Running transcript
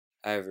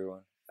Hi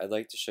everyone, I'd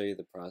like to show you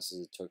the process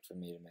it took for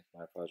me to make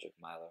my project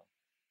Milo.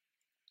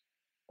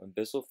 When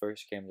Bissell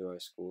first came to our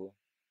school,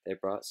 they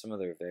brought some of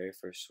their very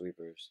first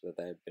sweepers that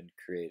had been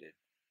created,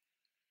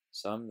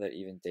 some that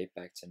even date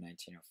back to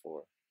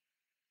 1904.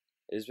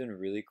 It has been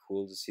really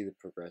cool to see the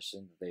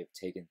progression that they have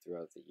taken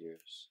throughout the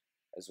years,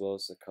 as well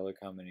as the color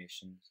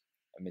combinations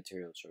and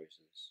material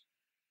choices.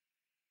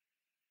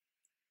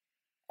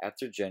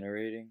 After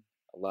generating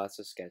lots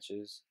of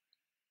sketches,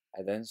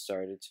 I then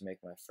started to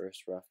make my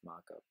first rough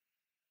mock-up.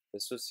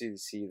 This was to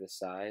see the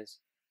size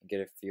and get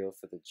a feel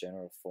for the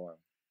general form.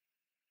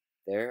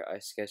 There, I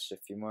sketched a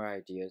few more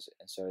ideas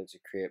and started to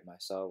create my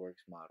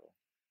SOLIDWORKS model.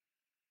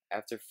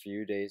 After a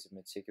few days of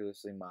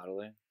meticulously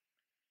modeling,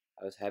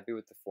 I was happy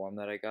with the form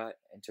that I got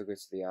and took it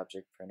to the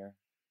object printer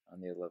on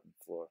the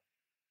 11th floor.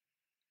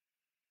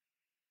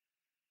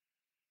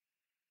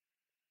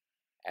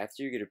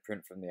 After you get a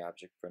print from the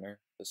object printer,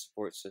 the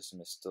support system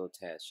is still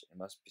attached and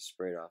must be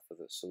sprayed off with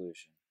a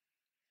solution.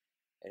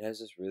 It has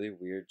this really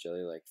weird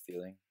jelly-like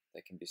feeling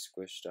that can be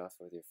squished off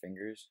with your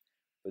fingers,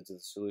 but the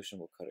solution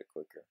will cut it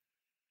quicker.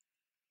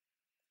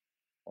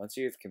 Once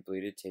you have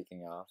completed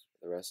taking off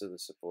the rest of the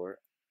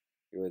support,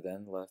 you are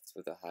then left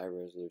with a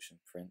high-resolution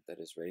print that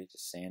is ready to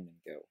sand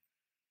and go.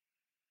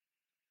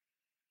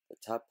 The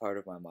top part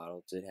of my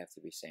model did have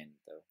to be sanded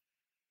though.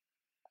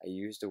 I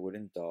used a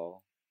wooden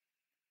doll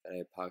that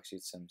I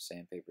epoxied some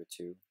sandpaper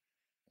to and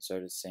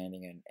started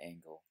sanding at an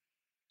angle.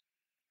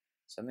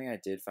 Something I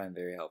did find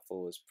very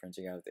helpful was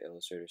printing out the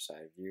Illustrator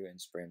side view and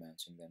spray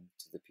mounting them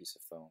to the piece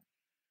of foam.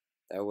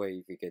 That way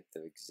you could get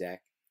the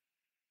exact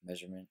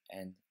measurement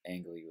and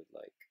angle you would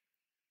like.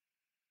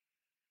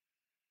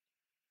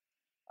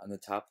 On the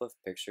top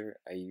left picture,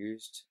 I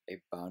used a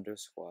Bondo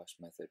squash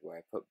method where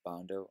I put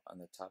Bondo on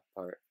the top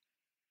part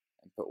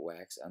and put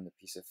wax on the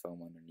piece of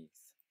foam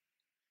underneath.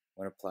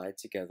 When applied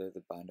together,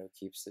 the Bondo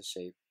keeps the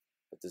shape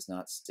but does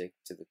not stick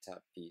to the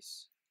top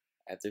piece.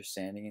 After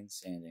sanding and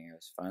sanding, I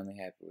was finally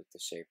happy with the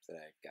shape that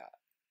I had got.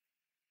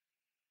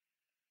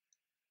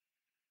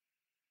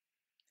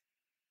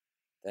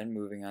 Then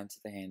moving on to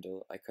the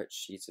handle, I cut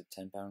sheets of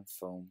 10-pound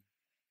foam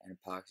and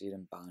epoxied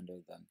and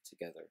bondoed them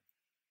together.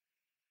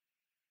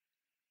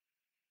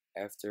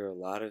 After a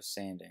lot of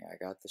sanding, I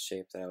got the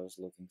shape that I was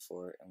looking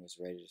for and was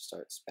ready to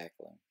start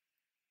spackling.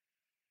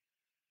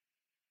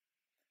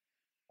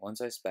 Once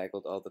I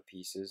spackled all the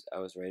pieces, I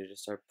was ready to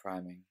start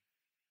priming.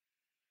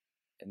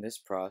 In this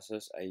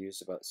process, I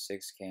used about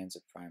 6 cans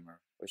of primer,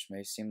 which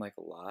may seem like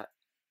a lot,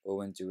 but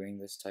when doing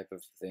this type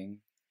of thing,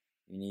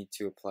 you need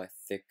to apply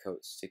thick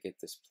coats to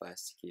get this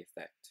plasticky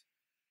effect.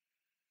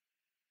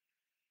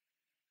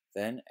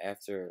 Then,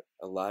 after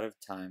a lot of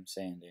time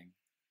sanding,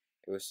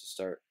 it was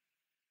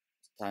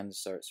time to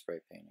start spray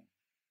painting.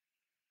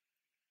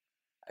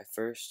 I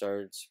first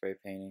started spray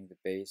painting the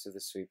base of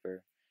the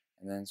sweeper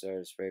and then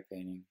started spray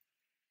painting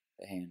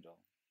the handle.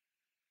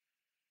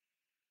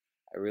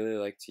 I really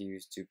like to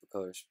use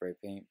Duplicolor spray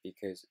paint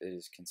because it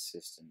is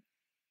consistent.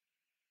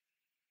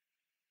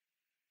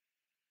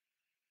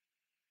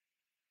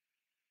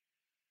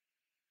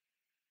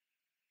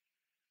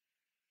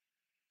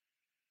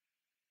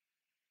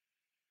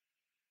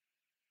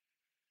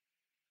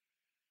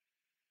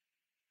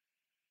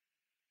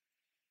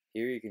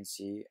 Here you can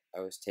see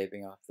I was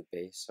taping off the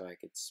base so I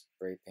could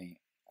spray paint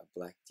a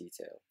black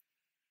detail.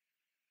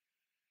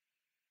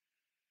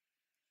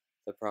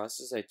 The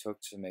process I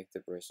took to make the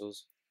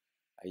bristles,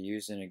 I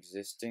used an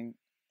existing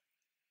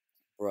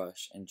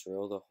brush and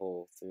drilled a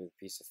hole through a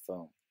piece of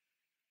foam.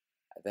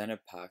 I then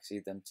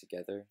epoxied them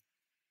together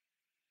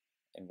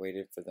and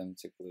waited for them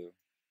to glue.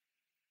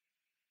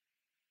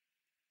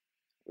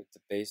 With the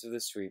base of the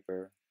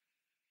sweeper,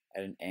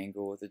 at an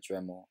angle with a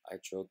Dremel, I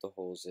drilled the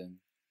holes in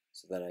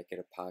so that I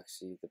could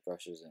epoxy the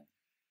brushes in.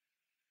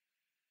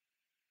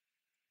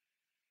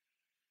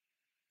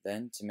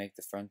 Then, to make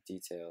the front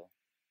detail,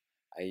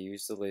 I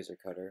used the laser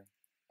cutter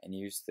and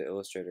used the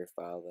Illustrator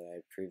file that I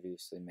had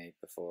previously made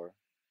before.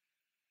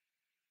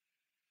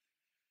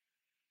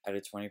 At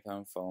a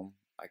 20-pound foam,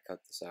 I cut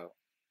this out.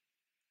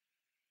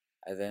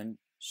 I then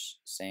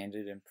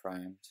sanded and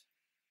primed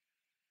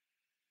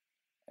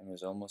and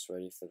was almost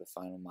ready for the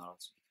final model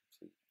to be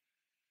complete.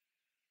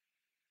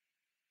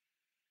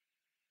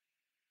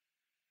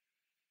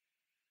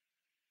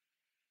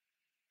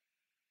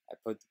 I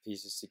put the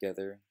pieces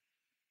together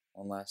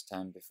one last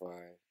time before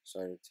I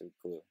started to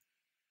glue.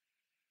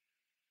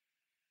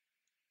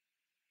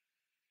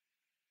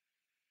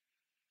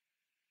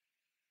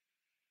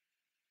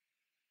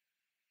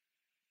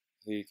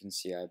 Here you can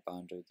see I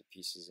bonded the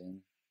pieces in.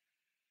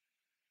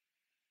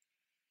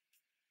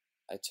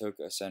 I took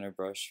a center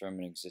brush from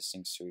an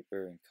existing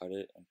sweeper and cut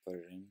it and put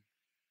it in.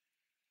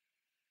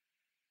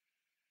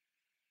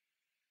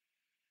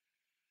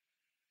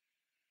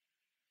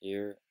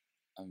 Here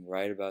I'm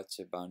right about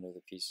to bondo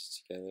the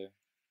pieces together,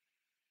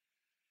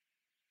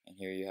 and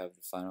here you have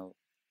the final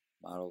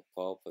model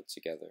all put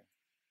together.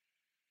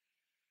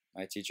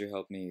 My teacher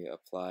helped me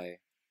apply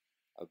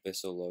a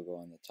Bissell logo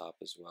on the top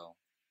as well.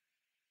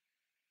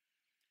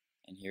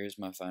 And here's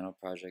my final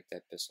project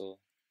at Bissell.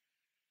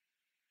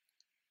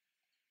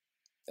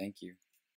 Thank you.